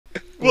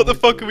What the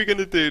fuck are we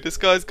gonna do? This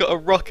guy's got a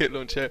rocket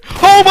launcher.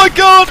 Oh my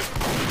god!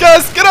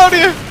 Guys, get out of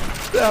here!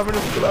 They're having a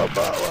full-out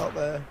battle out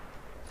there.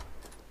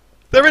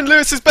 They're in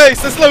Lewis's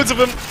base. There's loads of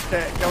them.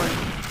 Yeah, go in.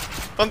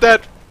 I'm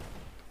dead.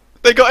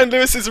 They got in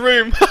Lewis's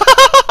room.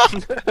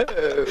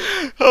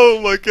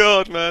 Oh my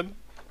god, man.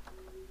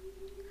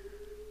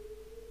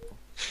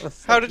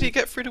 How did he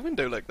get through the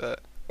window like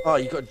that? Oh,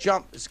 you got to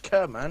jump. It's a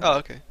curve, man. Oh,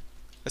 okay.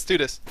 Let's do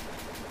this.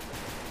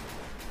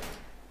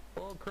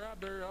 Oh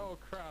crap,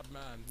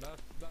 man.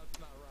 That's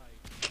not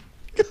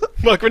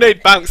right. My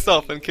grenade bounced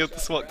off and killed the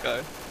SWAT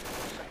guy.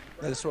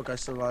 No, the SWAT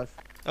guy's still alive.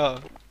 Oh,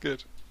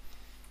 good.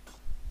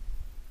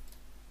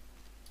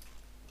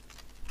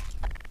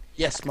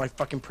 Yes, my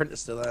fucking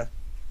printer's still there.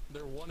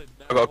 They're wanted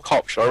now. I got a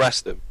cop. Should I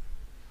arrest him?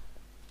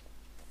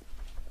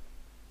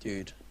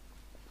 Dude.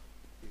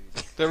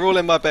 They're all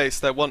in my base.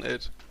 They're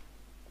wanted.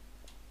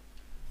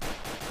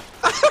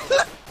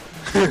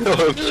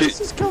 I'm This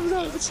is coming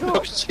out of the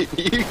top. shooting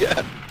you,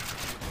 yeah.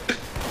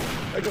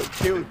 I got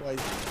killed by...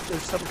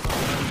 There's some...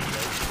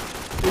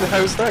 Who the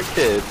hell's that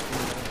kid?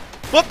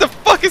 What the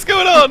fuck is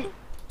going on?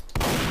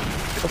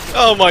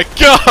 Oh my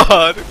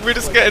god! We're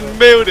just getting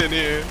milled in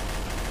here.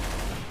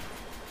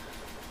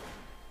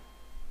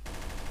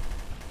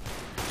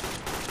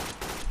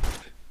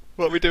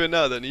 What are we doing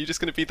now then? Are you just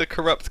gonna be the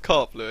corrupt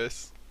cop,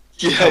 Lewis?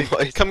 Yeah,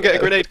 Hey, come get a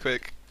grenade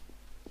quick.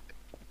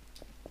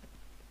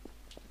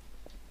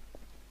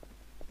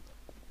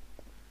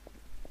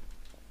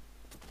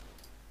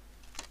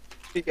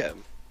 You get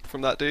him.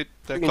 From that dude.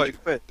 They're You can quite... do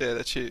quick. Yeah,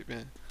 they're cheap,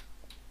 yeah.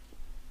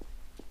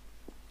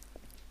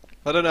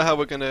 I don't know how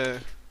we're gonna...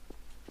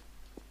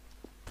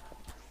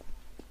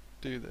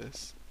 do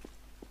this.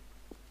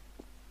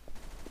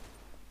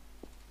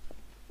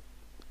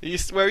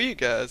 Where are you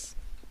guys?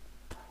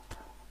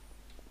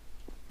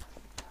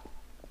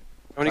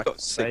 I only Back got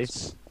to 6.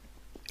 base.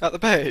 At the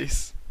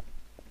base?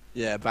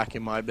 Yeah, back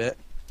in my bit.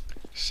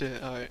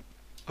 Shit, alright.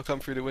 I'll come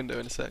through the window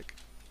in a sec.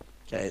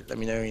 Okay, let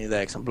me know when you're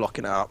there, because I'm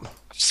blocking it up. I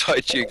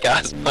started shooting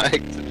gas by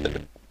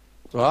accident.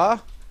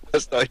 What? I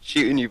started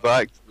shooting you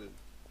by accident.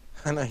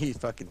 I know, you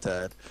fucking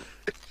turd.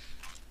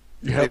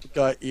 You helped,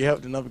 you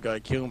helped another guy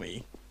kill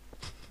me.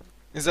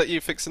 Is that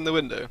you fixing the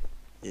window?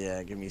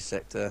 Yeah, give me a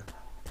sector.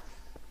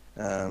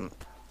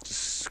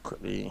 Just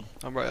quickly...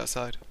 I'm right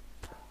outside.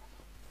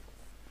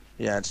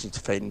 Yeah, I just need to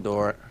fade and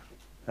door it.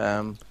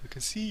 I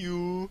can see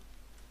you.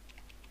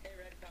 Hey,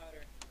 red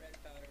powder, where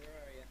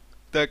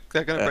are you?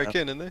 They're gonna break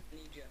in, aren't they? I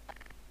need you.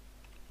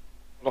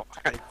 Look,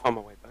 I can't even find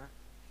my way back.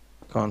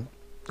 Come on,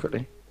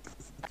 quickly.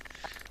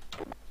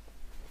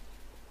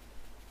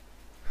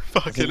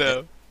 Fucking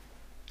hell.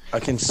 I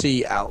can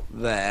see out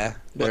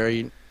there.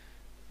 Very...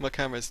 My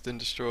camera's been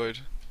destroyed.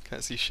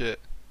 Can't see shit.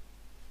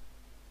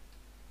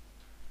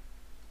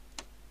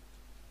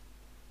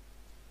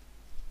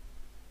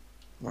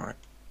 Right,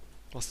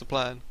 What's the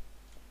plan?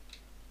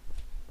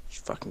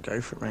 just fucking go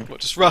for it, mate.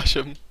 What, just rush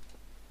them?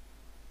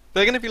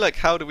 They're gonna be like,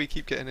 how do we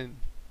keep getting in?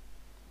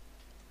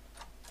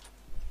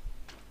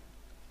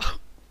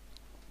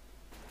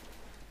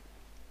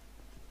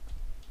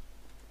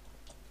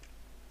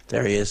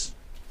 There he is.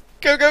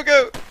 Go, go,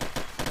 go!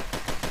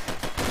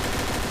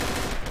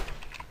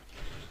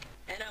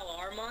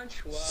 NLR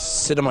munch? Whoa.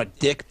 Sit on my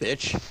dick,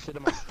 bitch. Sit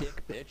on my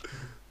dick, bitch.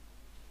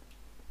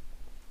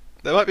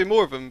 There might be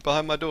more of them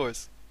behind my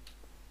doors.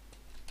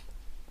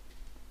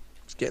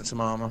 Just getting some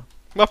armor.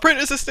 My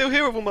printers are still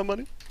here with all my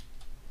money.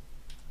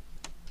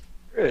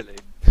 Really?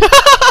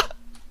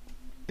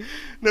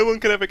 No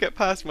one can ever get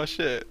past my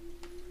shit.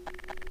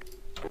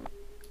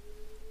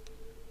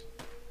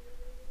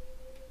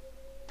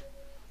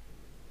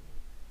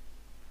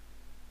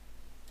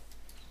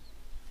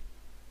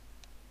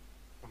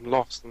 I'm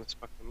lost on this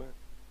fucking map.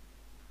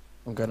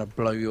 I'm gonna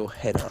blow your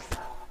head up.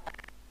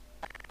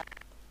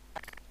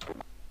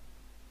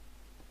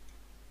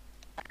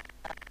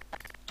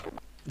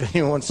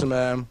 Anyone want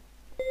some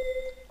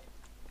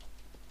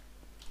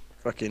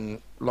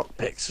fucking lockpicks?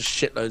 There's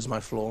shitloads on my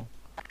floor.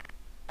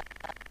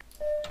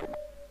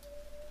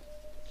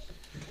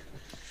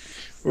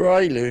 Where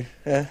are you, Lou?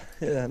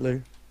 Yeah,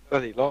 Lou.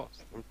 Bloody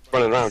lost. I'm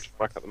running around trying to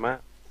back up the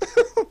map.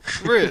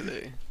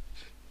 Really?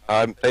 I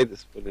haven't played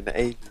this one in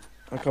ages.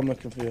 I'll come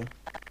looking for you.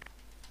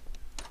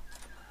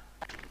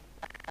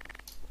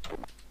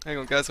 Hang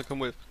on, guys, I'll come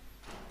with.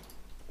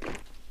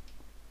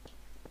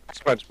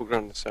 Just about to walk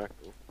around in a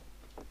circle.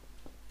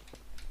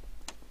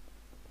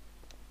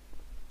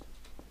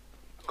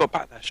 I got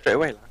back there straight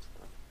away last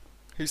time.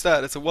 Who's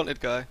that? It's a wanted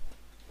guy.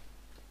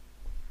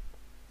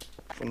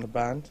 From the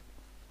band.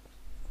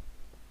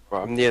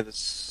 Right, I'm near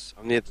this.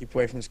 I'm near the. Keep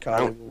away from this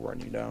car, Ow. it will run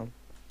you down.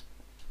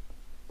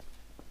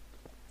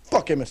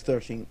 Fuck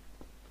MS-13.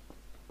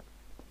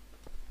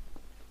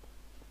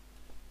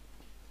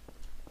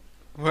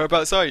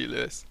 Whereabouts are you,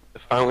 Lewis? The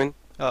fountain.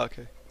 Oh,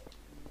 okay.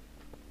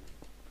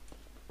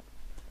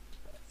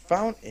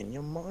 Found in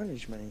your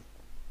mileage, mate.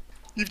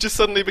 You've just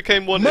suddenly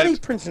became wanted. Money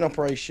printing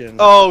operation.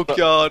 Oh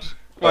god.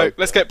 Right,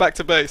 let's get back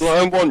to base.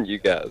 Well, I want you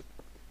guys.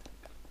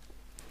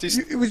 Just,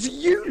 It was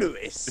you,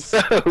 Lewis.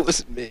 That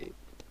was me.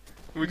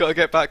 we gotta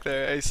get back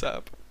there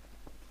ASAP.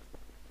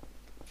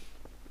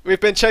 We've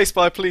been chased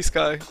by a police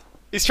guy.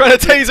 He's trying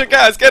to taser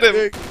Gaz. Get him!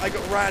 Look, I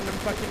got random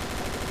fucking.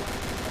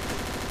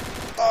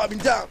 Oh, I've been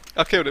down.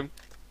 I killed him.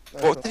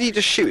 What did he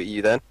just shoot at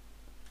you then?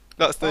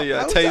 That's the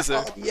How was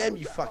taser. that RDM,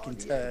 you fucking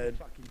turd.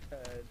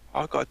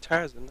 I got a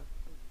Tarzan.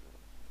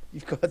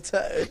 You've got a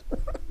turd.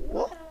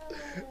 What?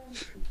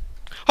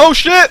 Oh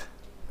shit!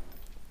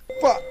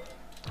 Fuck.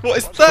 What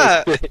is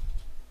that?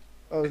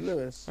 Oh, it's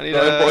Lewis. I need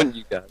I'm on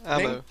you guys.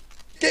 ammo.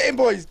 Get him,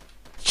 boys.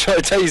 Try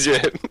to taser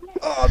him.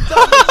 Oh, I'm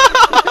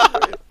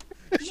done.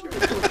 Shoot him.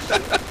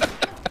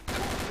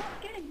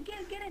 Get him, get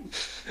him, get him!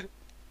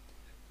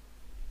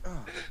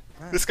 Oh,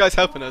 man. This guy's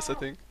helping us, I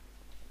think.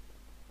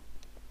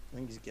 I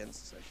think he's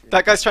against us, actually.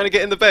 That guy's trying to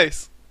get in the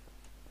base.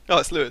 Oh,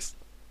 it's Lewis.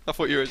 I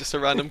thought you were just a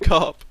random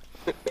cop.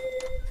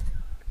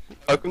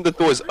 How come the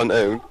door is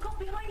unowned? Cop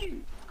behind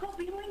you! Cop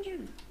behind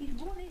you! He's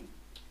wanted!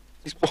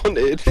 He's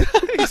wanted.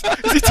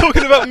 Is he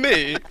talking about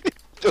me?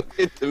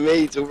 Talking to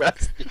me to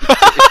arrest you.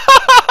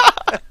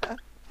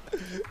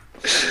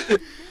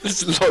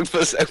 This is locked for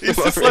a second. He's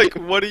just like,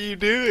 what are you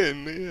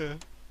doing? Yeah.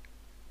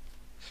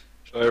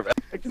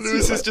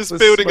 Lewis is just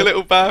building a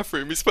little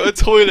bathroom. He's put a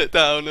toilet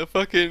down, a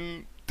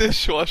fucking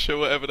dishwasher,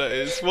 whatever that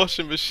is,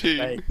 washing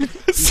machine,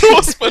 a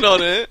saucepan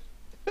on it.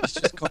 He's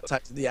just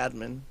contacted the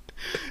admin.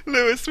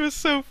 Lewis was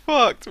so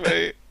fucked,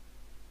 mate.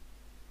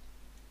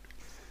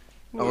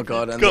 Oh my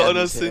god, and the Gotten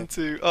admin's us here.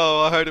 into.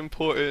 Oh, I heard him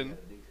port in.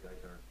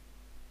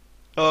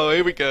 Oh,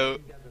 here we go.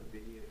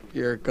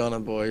 You're a gunner,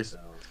 boys.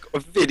 A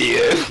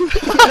video.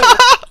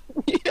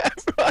 Yeah,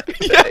 right.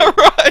 Yeah,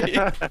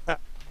 right.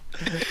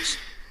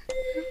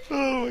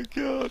 Oh my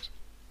god.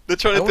 They're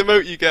trying to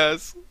demote you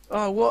guys.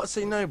 Oh, what?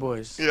 Say no,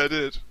 boys. Yeah, I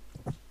did.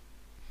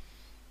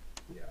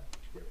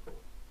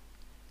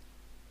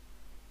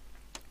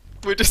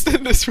 We're just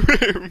in this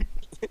room.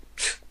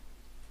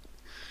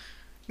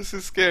 This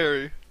is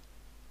scary.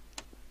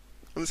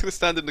 I'm just gonna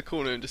stand in the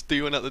corner and just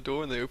do one at the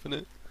door and they open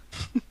it.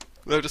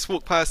 They'll just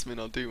walk past me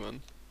and I'll do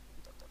one.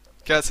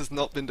 Gaz has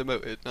not been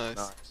demoted. Nice.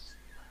 Nice.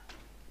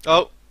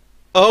 Oh.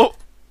 Oh.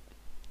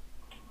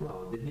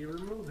 Well, did he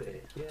remove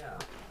it? Yeah.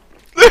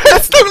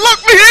 Don't lock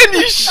me in,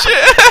 you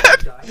shit!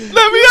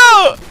 Let me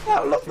out!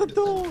 Oh, lock the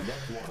door.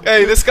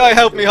 Hey, this guy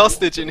held me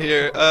hostage in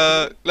here.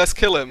 Let's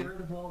kill him. First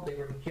of all, they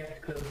were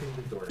kept closing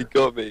the door. He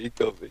got me. He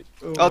got me.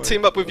 Oh I'll my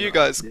team up with God. you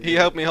guys. He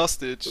held me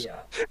hostage.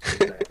 Yeah,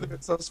 exactly.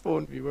 It's not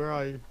spawn view. Where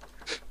are you?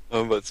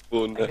 I'm about to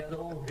spawn I now. got the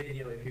whole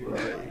video if you want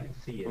to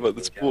see it. I'm about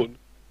to spawn.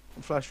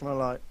 I'm flashing my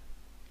light.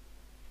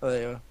 Oh,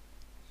 there you are.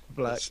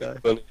 Black That's so guy.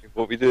 funny.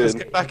 What we Let's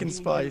doing? get back in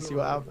spy. See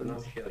what And happens.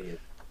 I'll show you.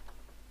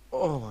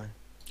 Oh my.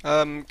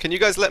 Can you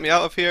guys let me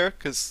out of here?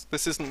 Cause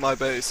this isn't my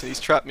base and he's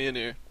trapped me in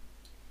here.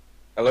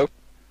 Hello?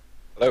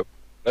 Hello?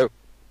 Hello?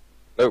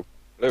 Hello?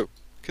 Hello?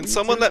 Can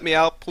someone let me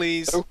out,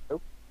 please? Hello?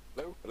 Hello?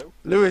 Hello? Hello?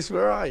 Lewis,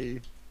 where are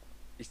you?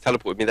 He's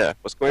teleported me there.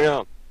 What's going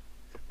on?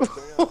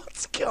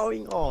 What's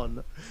going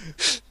on?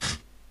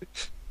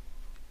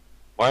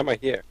 Why am I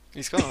here?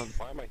 He's gone.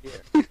 Why am I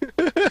here?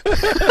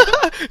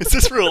 Is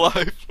this real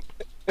life?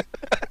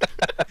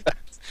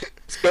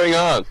 What's going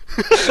on?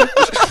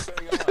 What's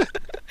going on?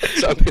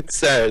 Something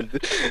said. What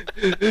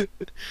the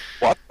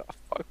fuck?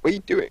 What are you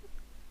doing?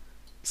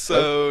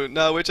 So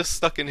now we're just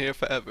stuck in here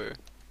forever.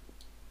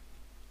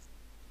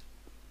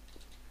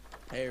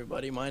 Hey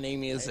everybody, my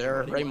name is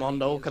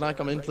Raymondo. Can I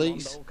come in,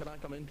 please?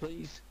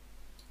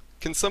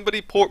 Can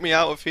somebody port me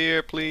out of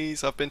here,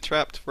 please? I've been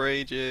trapped for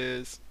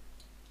ages.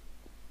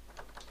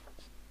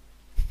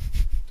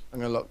 I'm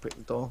gonna lockpick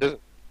the door.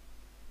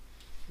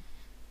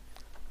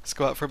 Let's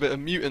go out for a bit of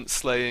mutant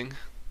slaying.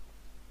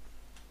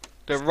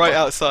 They're right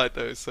outside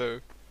though, so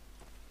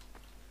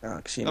Ah,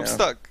 I can see I'm now.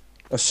 stuck.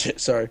 Oh shit,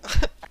 sorry.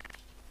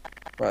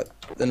 Right,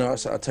 they're not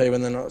outside. I'll tell you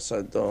when they're not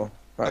outside the door.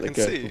 Right, I they're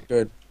can good. see.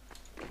 Good.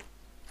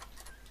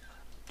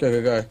 Go,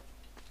 go, go.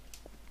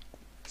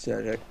 See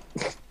that,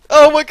 Jack?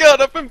 Oh my god,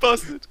 I've been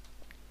busted.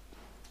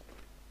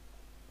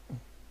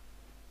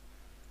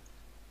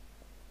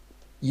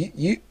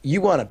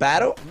 You want a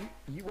battle?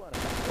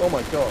 Oh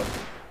my god.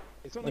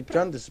 The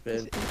gun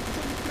disappeared.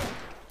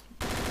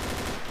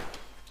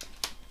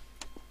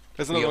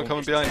 There's another one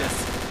coming behind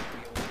us.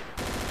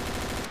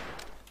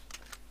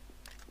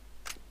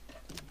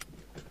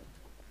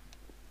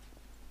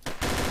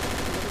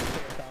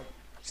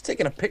 He's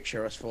taking a picture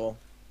of us for.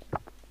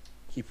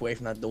 Keep away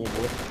from that door,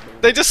 boy.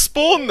 They just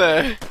spawned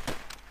there.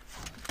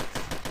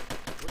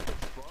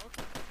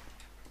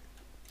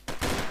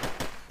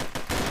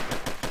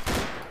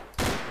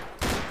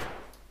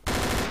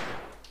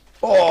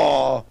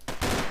 Oh!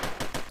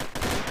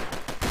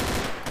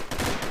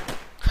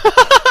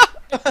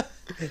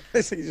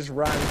 This thing just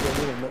ran into a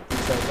wall and knocked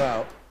himself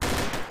out.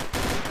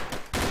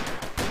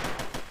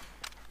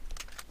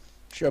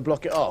 Should I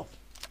block it off?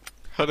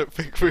 I don't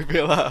think we'd be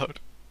allowed.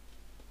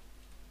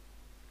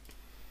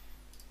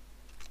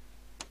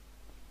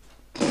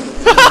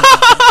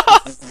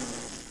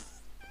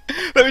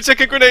 Let me check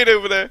a grenade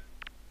over there.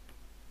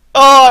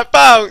 Oh, it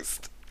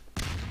bounced.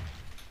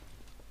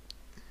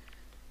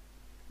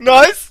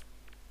 Nice.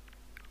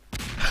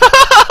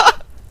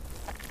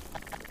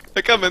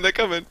 They're coming, they're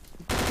coming.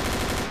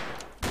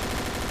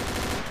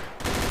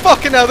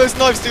 Fucking hell, those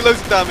knives do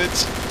loads of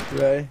damage.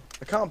 Right.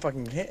 I can't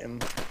fucking hit him.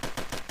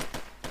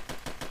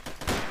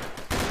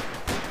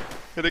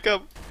 Here they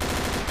come.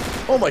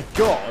 Oh my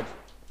god.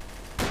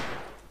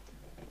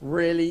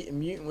 Really? A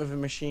mutant with a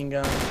machine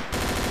gun?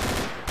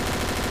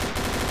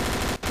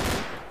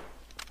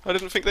 I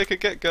didn't think they could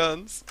get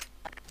guns.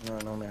 No,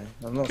 no, man.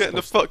 I'm not Getting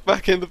the supposed fuck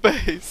back in the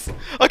base.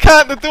 I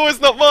can't, the door's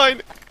not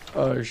mine.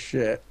 Oh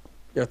shit.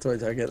 You have to wait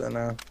till I get there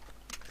now.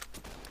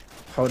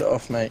 Hold it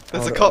off, mate.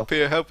 There's Hold a it cop off.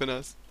 here helping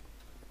us.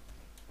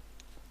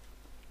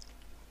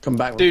 Come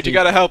back with Dude, you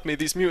people. gotta help me.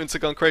 These mutants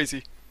have gone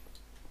crazy.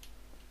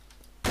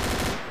 I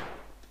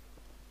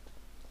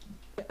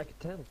can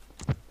tell.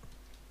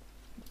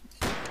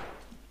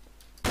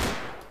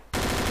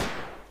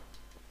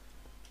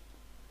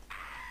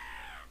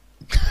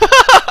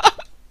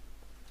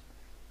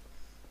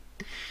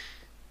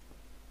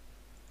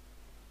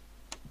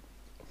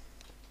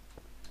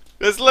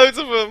 There's loads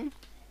of them.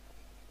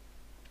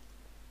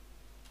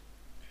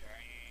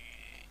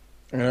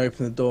 I'm gonna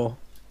open the door.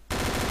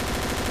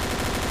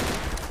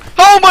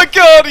 Oh my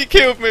god, he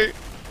killed me.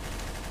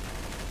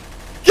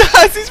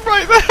 Yes, he's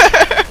right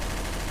there.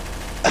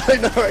 I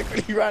know, I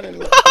quickly ran and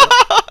looked.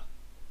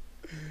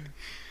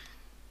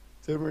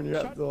 So when you're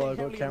at the door, I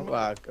got count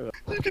back.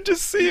 You can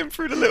just see him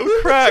through the little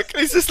crack.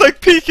 He's just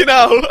like peeking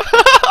out.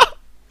 It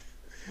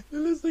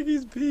looks like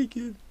he's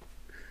peeking.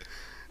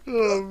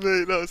 Oh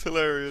mate, that was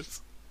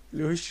hilarious.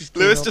 Lewis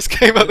just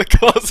Came out the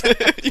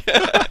closet.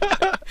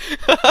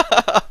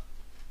 Yeah.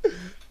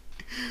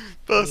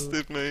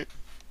 Busted, mate.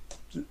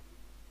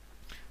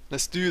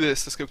 Let's do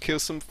this. Let's go kill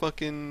some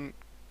fucking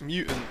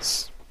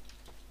mutants.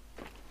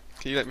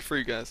 Can you let me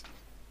through, guys?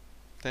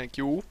 Thank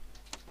you.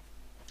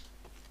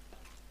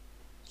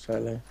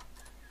 Slightly.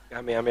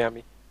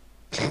 Yummy.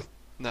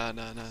 Nah.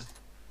 No.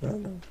 Yeah,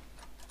 Okay,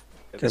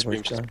 this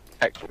room's boys, just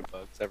texture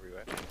bugs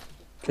everywhere.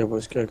 Okay,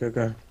 boys, go.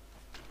 Okay,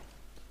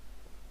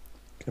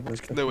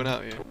 boys, go. No one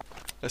out here.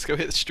 Let's go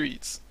hit the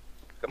streets.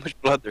 How much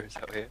blood there is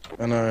out here?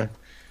 I know.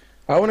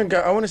 I wanna go.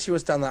 I wanna see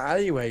what's down that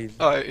alleyway.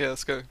 Alright, yeah,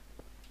 let's go.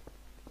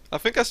 I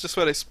think that's just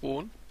where they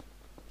spawn.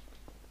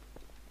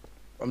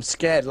 I'm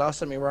scared. Last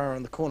time we ran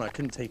around the corner, I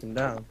couldn't take him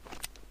down.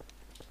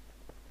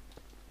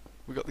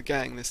 We got the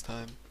gang this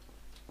time.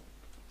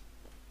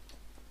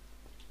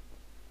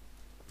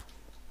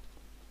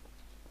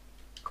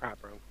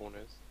 Crap around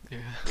corners. Yeah.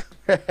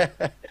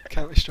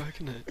 Counter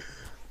striking it.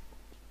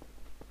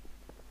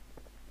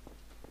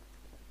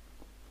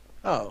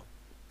 Oh.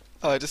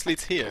 Oh, it just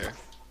leads here.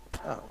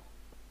 Oh.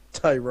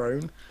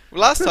 Tyrone.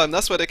 Well, last time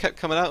that's where they kept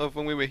coming out of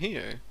when we were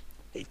here.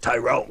 Hey,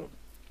 Tyrone.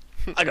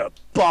 I got a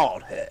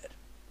bald head.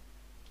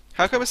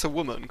 How come it's a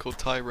woman called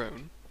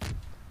Tyrone?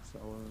 It's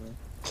not one of them.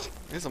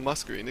 It's a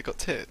musgreen, they got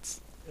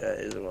tits. Yeah, it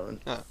is a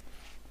woman. Ah.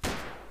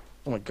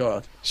 Oh my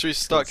god. Should we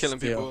start Good killing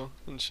steal. people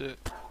and shit?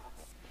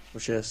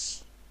 Which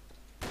is.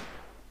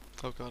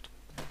 Oh god.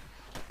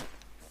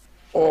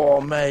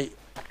 Oh, mate.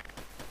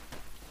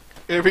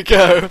 Here we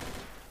go.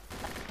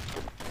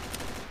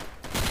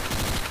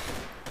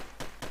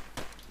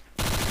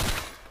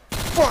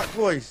 Fuck,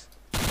 boys.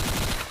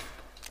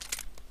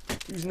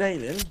 Who's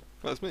nailing?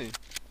 That's me.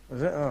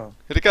 Was it? Oh.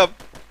 Here they come.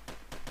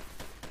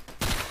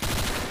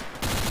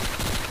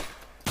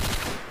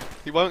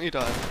 He won't, he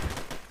die.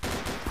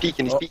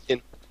 Peeking, he's Oh.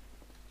 peeking.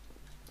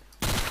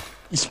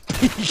 He's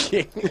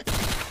peeking.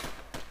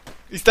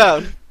 He's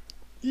down.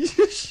 You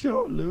just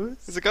shot Lewis.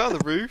 There's a guy on the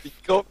roof. He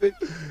got me.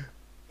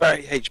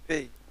 Very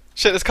HP.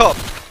 Shit, there's cop.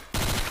 Shit,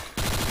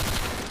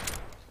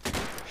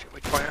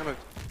 where'd you buy ammo?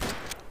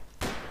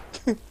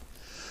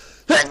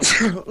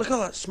 Look at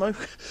that smoke.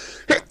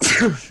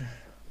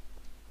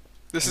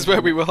 This is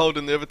where we were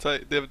holding the other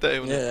day. Wasn't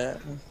it? Yeah.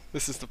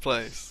 This is the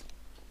place.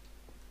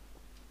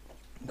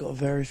 Got to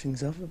vary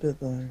things up a bit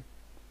though.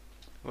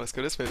 Well, let's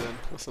go this way then,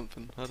 or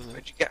something. I don't know.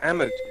 Where'd you get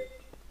ammo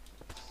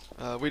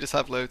to? We just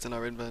have loads in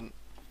our invent.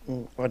 I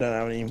don't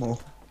have any more.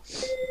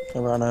 I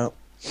ran out.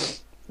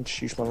 I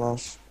just used my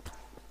last.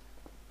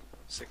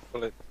 Sick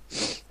bullet.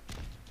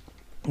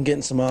 I'm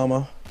getting some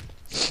armor.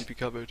 Keep you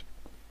covered.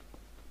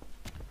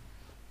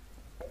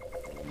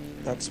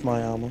 That's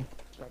my armor.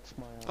 That's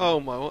my armor. Oh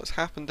my, what's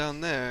happened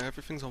down there?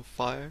 Everything's on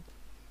fire.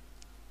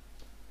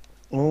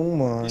 Oh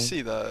my. You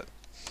see that?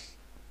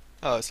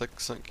 Oh, it's like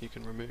something you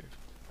can remove.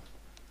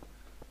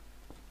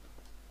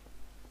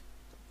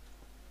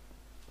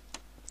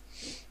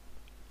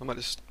 I might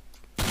just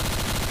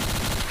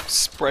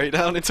spray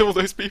down into all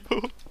those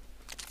people.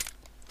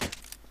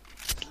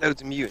 There's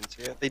loads of mutants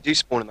here. They do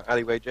spawn in the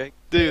alleyway, Jake.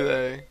 Do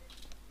they?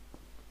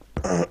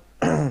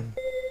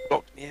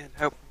 Locked me in,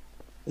 help.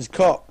 There's a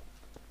cop.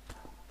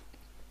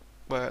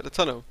 Where? At the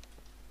tunnel?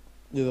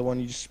 You're the one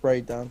you just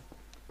sprayed down.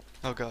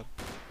 Oh god.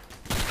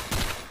 I'm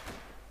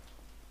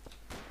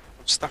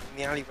stuck in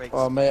the alleyway.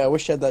 Oh mate, I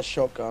wish I had that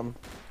shotgun.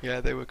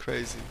 Yeah, they were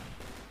crazy.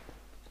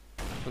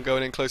 I'm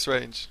going in close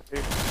range.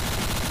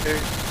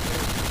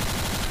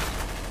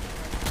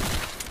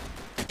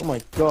 Oh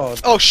my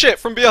god. Oh shit,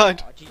 from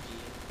behind! Oh, GG.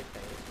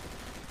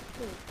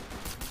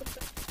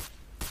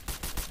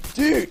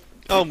 Dude!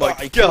 Oh my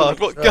he killed god,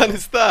 me what as gun well.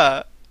 is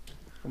that?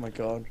 Oh my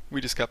god.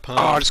 We just got Oh, I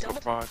pumped. just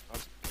got fried.